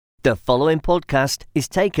The following podcast is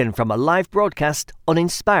taken from a live broadcast on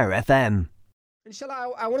Inspire FM.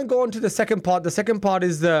 Inshallah, I want to go on to the second part. The second part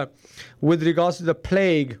is with regards to the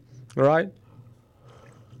plague, right?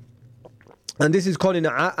 And this is called in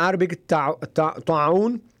Arabic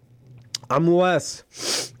ta'un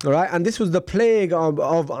amwas, right? And this was the plague of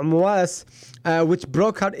Amwas, which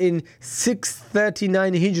broke out in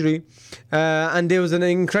 639 Hijri. And there was an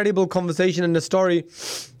incredible conversation and a story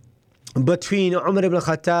between Umar ibn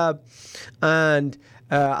Khattab and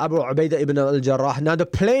Abu Ubaidah ibn al-Jarrah. Now the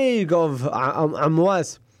plague of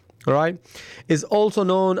Amwas, right, is also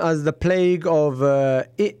known as the plague of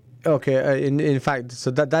in fact,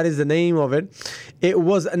 so that is the name of it. It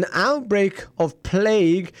was an outbreak of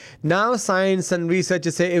plague. Now science and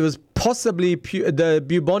researchers say it was possibly the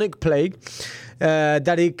bubonic plague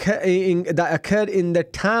that occurred in the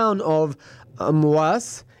town of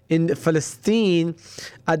Amwas in Palestine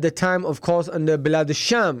at the time, of course, under Bilad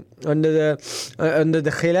al-Sham, under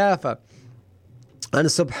the Khilafah. And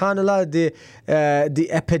subhanAllah, the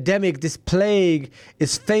epidemic, this plague,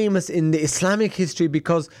 is famous in the Islamic history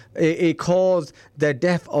because it caused the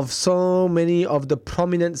death of so many of the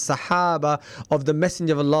prominent Sahaba of the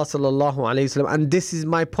Messenger of Allah sallallahu alaihi wasallam. And this is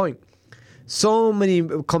my point. So many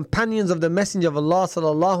companions of the Messenger of Allah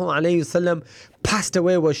sallallahu alaihi wasallam passed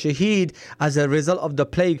away, were shaheed as a result of the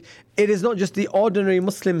plague. It is not just the ordinary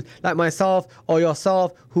Muslims like myself or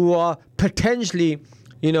yourself who are potentially,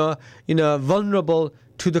 vulnerable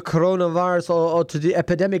to the coronavirus or to the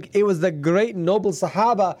epidemic. It was the great noble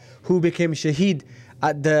Sahaba who became shaheed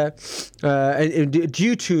at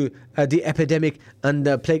due to the epidemic and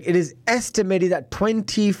the plague. It is estimated that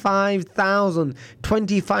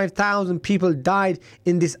 25,000 people died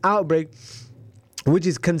in this outbreak, which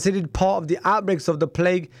is considered part of the outbreaks of the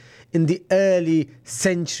plague in the early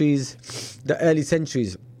centuries.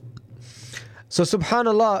 So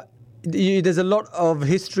subhanallah, there's a lot of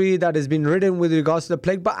history that has been written with regards to the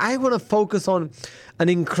plague, but I want to focus on an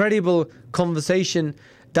incredible conversation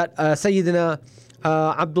that Sayyidina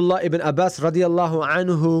Abdullah ibn Abbas radiallahu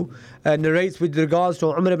anhu narrates with regards to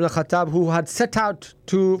Umar ibn Khattab, who had set out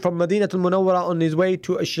from Madinatul Munawwara on his way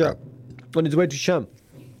to Sham.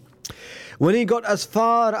 When he got as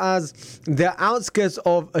far as the outskirts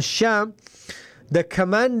of Sham, the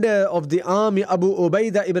commander of the army, Abu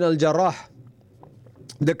Ubaidah ibn al-Jarrah,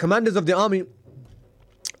 the commanders of the army,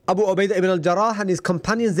 Abu Ubaidah ibn al-Jarrah and his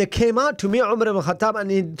companions, they came out to meet Umar ibn Khattab,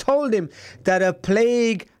 and he told him that a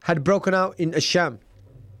plague had broken out in Sham.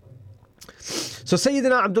 So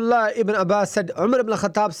Sayyidina Abdullah ibn Abbas said, Umar ibn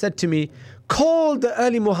Khattab said to me, call the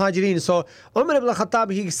early Muhajirin. So Umar ibn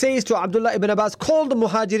Khattab, he says to Abdullah ibn Abbas, call the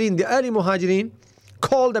Muhajirin, the early Muhajirin,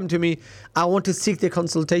 call them to me. I want to seek their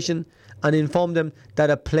consultation and inform them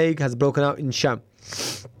that a plague has broken out in Sham.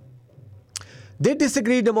 They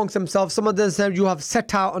disagreed amongst themselves. Some of them said, you have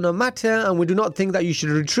set out on a matter and we do not think that you should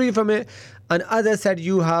retreat from it. And others said,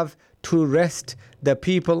 you have to rest the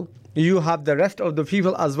people. You have the rest of the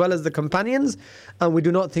people as well as the companions, and we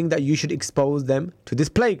do not think that you should expose them to this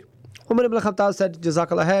plague. Umar ibn Khattab said,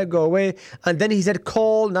 Jazakallah khair, go away. And then he said,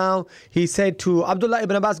 call now. He said to Abdullah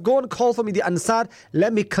ibn Abbas, go and call for me the Ansar.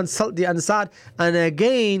 Let me consult the Ansar. And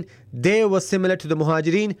again, they were similar to the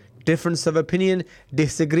Muhajirin. Difference of opinion,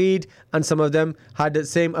 disagreed, and some of them had the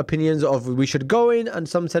same opinions of we should go in, and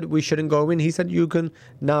some said we shouldn't go in. He said, you can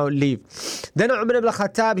now leave. Then Umar ibn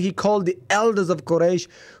Khattab, he called the elders of Quraysh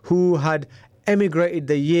who had emigrated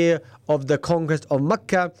the year of the conquest of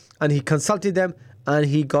Mecca, and he consulted them, and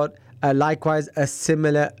he got likewise a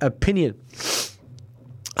similar opinion.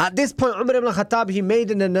 At this point, Umar ibn Khattab, he made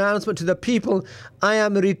an announcement to the people, I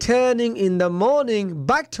am returning in the morning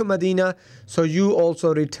back to Medina, so you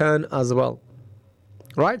also return as well.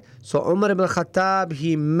 Right? So Umar ibn Khattab,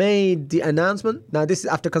 he made the announcement. Now this is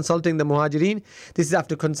after consulting the Muhajirin, this is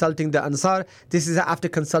after consulting the Ansar, this is after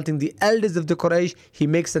consulting the elders of the Quraysh. He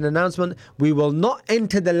makes an announcement, we will not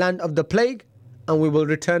enter the land of the plague and we will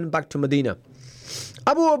return back to Medina.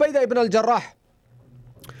 Abu Ubaidah ibn al-Jarrah,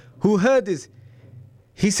 who heard this,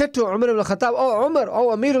 he said to Umar ibn Khattab, oh Umar,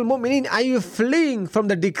 oh Amir al-Mu'mineen, are you fleeing from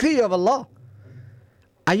the decree of Allah?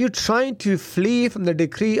 Are you trying to flee from the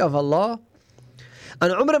decree of Allah?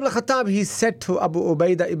 And Umar ibn Khattab, he said to Abu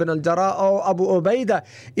Ubaidah ibn al-Jarrah, oh Abu Ubaidah,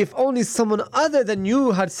 if only someone other than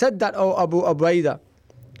you had said that, oh Abu Ubaidah.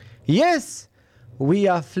 Yes, we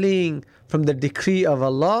are fleeing from the decree of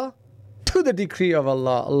Allah to the decree of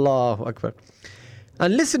Allah. Allahu Akbar.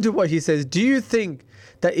 And listen to what he says. Do you think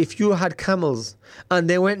that if you had camels and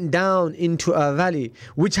they went down into a valley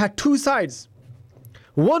which had two sides,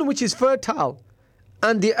 one which is fertile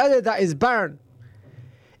and the other that is barren,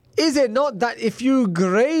 Is it not that if you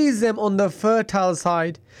graze them on the fertile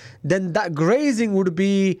side, then that grazing would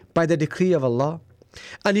be by the decree of Allah?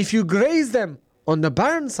 And if you graze them on the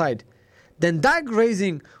barren side, then that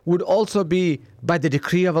grazing would also be by the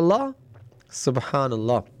decree of Allah?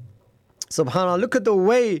 Subhanallah. Subhanallah. Look at the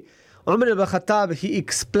way Umar ibn Khattab, he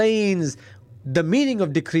explains the meaning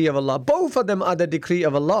of decree of Allah. Both of them are the decree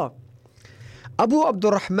of Allah. Abu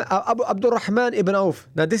Abdurrahman ibn Auf.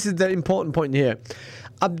 Now this is the important point here.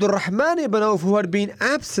 Abdurrahman ibn Auf, who had been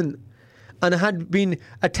absent and had been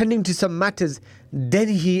attending to some matters, then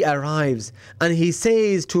he arrives and he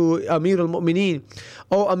says to Amir al-Mu'mineen,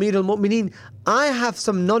 "Oh Amir al-Mu'mineen, I have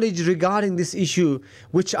some knowledge regarding this issue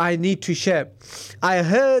which I need to share. I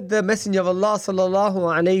heard the Messenger of Allah sallallahu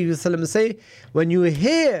alayhi wasallam say, when you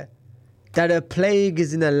hear that a plague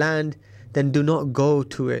is in a land, then do not go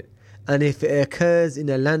to it. And if it occurs in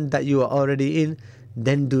a land that you are already in,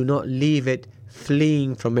 then do not leave it,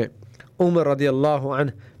 fleeing from it." Umar radiallahu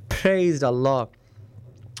anhu praised Allah.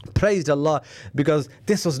 Praised Allah, because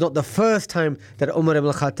this was not the first time that Umar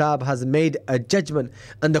ibn Khattab has made a judgment,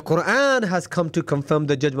 and the Quran has come to confirm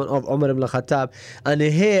the judgment of Umar ibn Khattab. And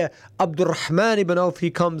here Abdurrahman ibn Auf, he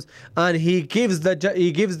comes and he gives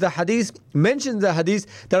the hadith, mentions the hadith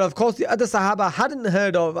that of course the other Sahaba hadn't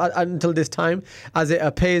heard of until this time, as it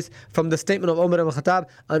appears from the statement of Umar ibn Khattab.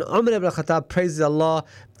 And Umar ibn Khattab praises Allah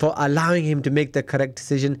for allowing him to make the correct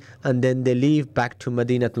decision, and then they leave back to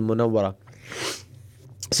Madinatul Munawwara.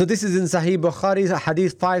 So this is in Sahih Bukhari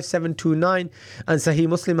hadith 5729 and Sahih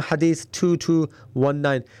Muslim hadith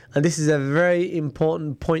 2219. And this is a very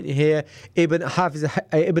important point here. Ibn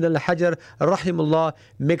al-Hajar rahimullah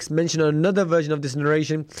makes mention of another version of this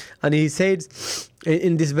narration, and he says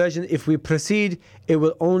in this version, if we proceed, it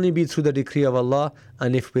will only be through the decree of Allah,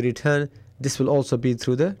 and if we return, this will also be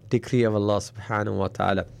through the decree of Allah subhanahu wa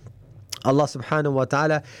ta'ala. Allah subhanahu wa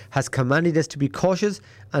ta'ala has commanded us to be cautious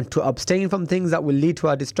and to abstain from things that will lead to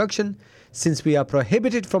our destruction. Since we are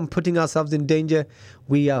prohibited from putting ourselves in danger,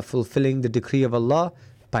 we are fulfilling the decree of Allah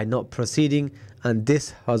by not proceeding, and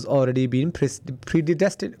this has already been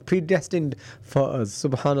predestined for us.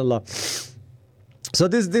 Subhanallah. So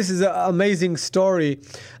this is an amazing story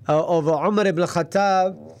of Umar ibn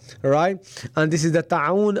Khattab, right? And this is the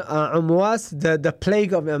Ta'un Amwas, the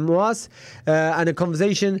plague of Amwas, and a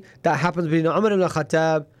conversation that happens between Umar ibn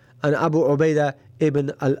Khattab and Abu Ubaidah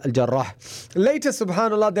ibn al-Jarrah. Later,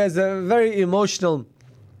 subhanallah, there's a very emotional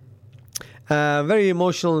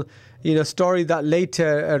story that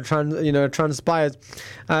later transpires.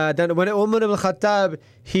 Then when Umar ibn Khattab,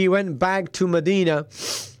 he went back to Medina,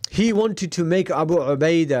 he wanted to make Abu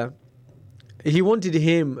Ubaidah, he wanted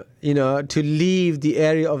him, to leave the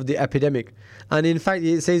area of the epidemic. And in fact,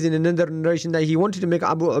 it says in another narration that he wanted to make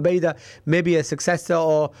Abu Ubaidah maybe a successor,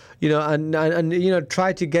 or, and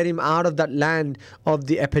try to get him out of that land of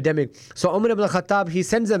the epidemic. So Umar ibn Khattab, he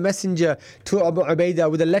sends a messenger to Abu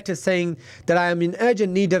Ubaidah with a letter saying that I am in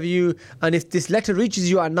urgent need of you, and if this letter reaches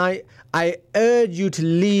you at night, I urge you to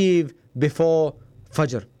leave before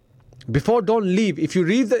Fajr. Before dawn, leave. If you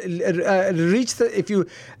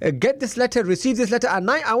get this letter, receive this letter at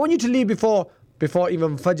night, I want you to leave before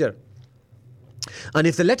even Fajr. And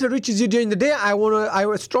if the letter reaches you during the day, I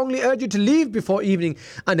would strongly urge you to leave before evening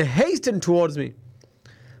and hasten towards me.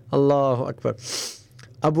 Allahu Akbar.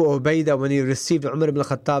 Abu Ubaidah, when he received Umar ibn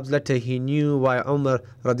Khattab's letter, he knew why Umar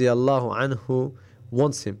radiallahu anhu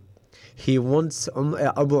wants him. He wants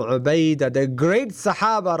Abu Ubaidah, the great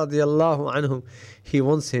Sahaba radiallahu anhu, he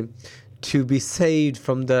wants him to be saved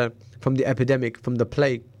from the epidemic, from the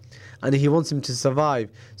plague. And he wants him to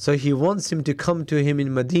survive. So he wants him to come to him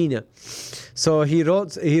in Medina. So he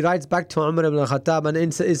writes back to Umar ibn Khattab, and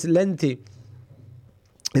it's lengthy.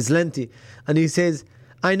 It's lengthy. And he says,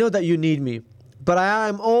 I know that you need me, but I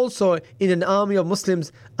am also in an army of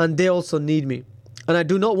Muslims, and they also need me. And I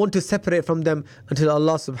do not want to separate from them until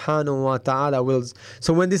Allah subhanahu wa ta'ala wills.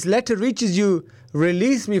 So when this letter reaches you,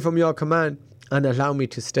 release me from your command and allow me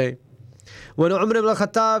to stay. When Umar ibn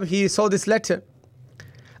Khattab, he saw this letter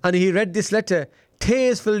and he read this letter,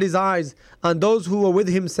 tears filled his eyes, and those who were with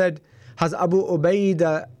him said, has Abu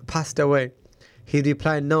Ubaidah passed away? He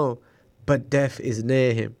replied, no, but death is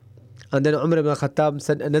near him. And then Umar ibn Khattab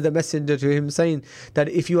sent another messenger to him saying that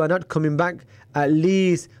if you are not coming back, at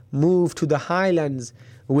least move to the highlands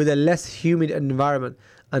with a less humid environment.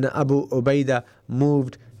 And Abu Ubaidah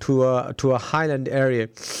moved to a highland area.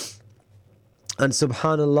 And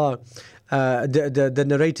subhanallah, the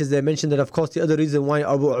narrators, they mentioned that of course the other reason why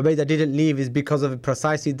Abu Ubaidah didn't leave is because of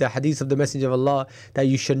precisely the hadith of the Messenger of Allah, that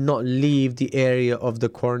you should not leave the area of the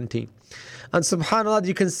quarantine. And subhanAllah,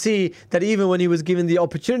 you can see that even when he was given the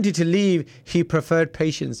opportunity to leave, he preferred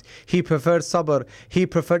patience, he preferred sabr, he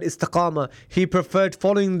preferred istiqamah, he preferred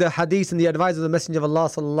following the hadith and the advice of the Messenger of Allah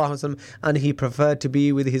sallallahu alaihi wasallam, and he preferred to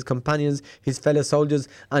be with his companions, his fellow soldiers,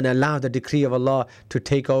 and allow the decree of Allah to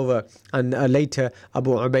take over. And later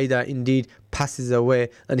Abu Ubaidah indeed passes away,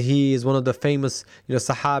 and he is one of the famous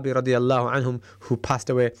Sahabi radiallahu anhum who passed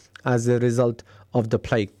away as a result of the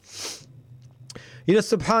plague.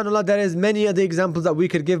 SubhanAllah, there is many other examples that we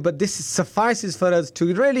could give, but this suffices for us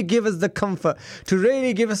to really give us the comfort, to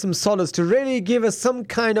really give us some solace, to really give us some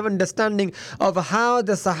kind of understanding of how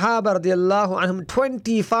the Sahaba radiallahu anhum,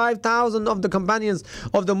 25,000 of the companions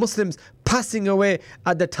of the Muslims passing away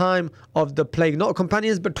at the time of the plague. Not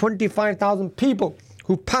companions, but 25,000 people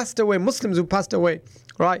who passed away, Muslims who passed away,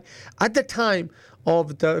 right, at the time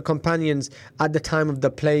of the companions, at the time of the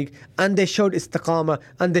plague. And they showed istiqamah,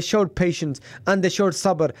 and they showed patience, and they showed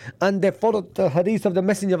sabr, and they followed the hadith of the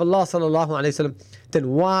Messenger of Allah sallallahu alaihi wasallam.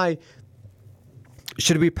 Then why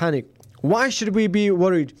should we panic? Why should we be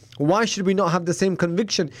worried? Why should we not have the same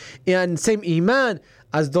conviction and same iman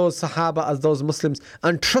as those Sahaba, as those Muslims,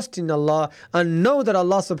 and trust in Allah, and know that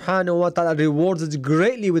Allah subhanahu wa ta'ala rewards us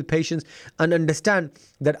greatly with patience, and understand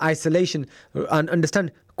that isolation, and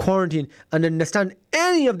understand quarantine, and understand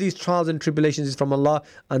any of these trials and tribulations is from Allah,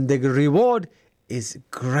 and the reward is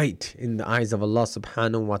great in the eyes of Allah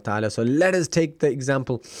subhanahu wa ta'ala. So let us take the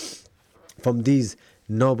example from these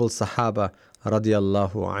noble Sahaba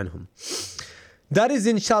radiallahu anhum. That is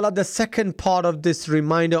inshallah the second part of this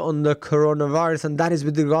reminder on the coronavirus, and that is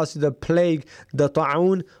with regards to the plague, the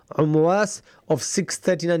Ta'un Umwas of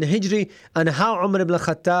 639 Hijri, and how Umar ibn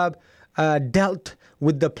Khattab dealt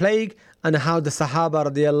with the plague, and how the Sahaba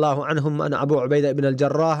radiallahu anhum and Abu Ubaidah ibn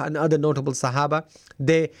al-Jarrah and other notable Sahaba,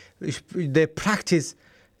 they practice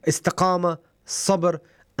istiqamah, sabr,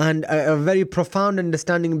 and a very profound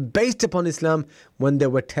understanding based upon Islam when they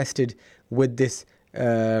were tested with this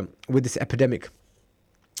epidemic.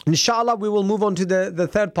 Inshallah, we will move on to the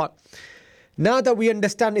third part. Now that we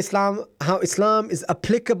understand Islam, how Islam is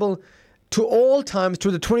applicable to all times, to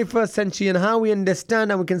the 21st century, and how we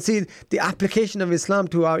understand and we can see the application of Islam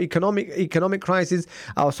to our economic crisis,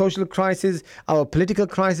 our social crisis, our political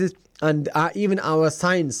crisis, and even our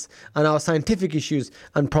science and our scientific issues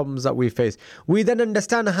and problems that we face. We then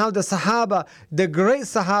understand how the Sahaba, the great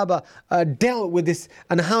Sahaba, dealt with this,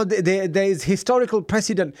 and how there is historical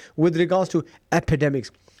precedent with regards to epidemics.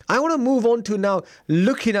 I want to move on to now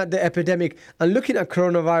looking at the epidemic and looking at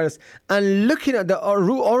coronavirus and looking at the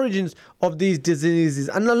root origins of these diseases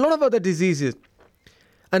and a lot of other diseases,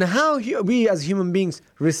 and how we as human beings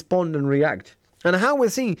respond and react, and how we're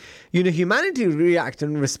seeing humanity react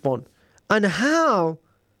and respond, and how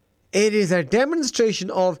it is a demonstration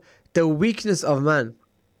of the weakness of man.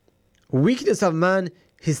 Weakness of man,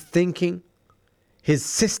 his thinking, his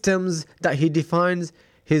systems that he defines,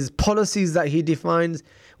 his policies that he defines,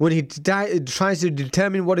 when he tries to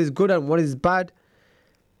determine what is good and what is bad.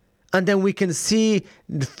 And then we can see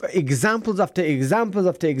examples after examples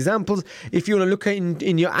after examples. If you want to look at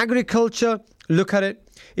in your agriculture, look at it.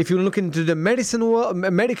 If you look into the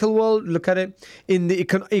medical world, look at it. In the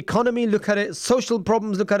economy, look at it. Social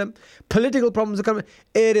problems, look at it. Political problems, look at it.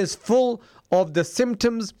 It is full of the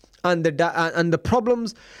symptoms and the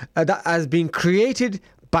problems that has been created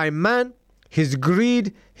by man, his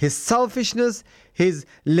greed, his selfishness, his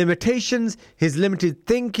limitations, his limited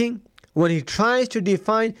thinking, when he tries to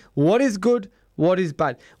define what is good, what is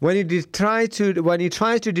bad, when he tries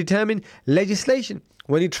to determine legislation,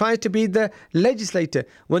 when he tries to be the legislator,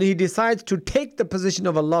 when he decides to take the position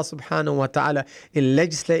of Allah subhanahu wa ta'ala in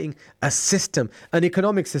legislating a system, an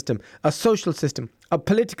economic system, a social system, a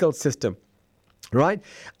political system, right?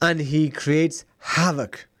 And he creates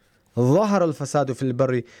havoc. ظهر الفساد في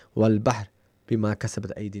البر والبحر بما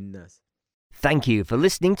كسبت أيدي الناس. Thank you for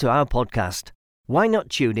listening to our podcast. Why not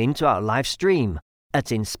tune in to our live stream at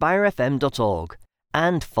inspirefm.org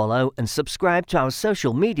and follow and subscribe to our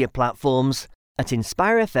social media platforms at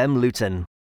Inspire FM Luton.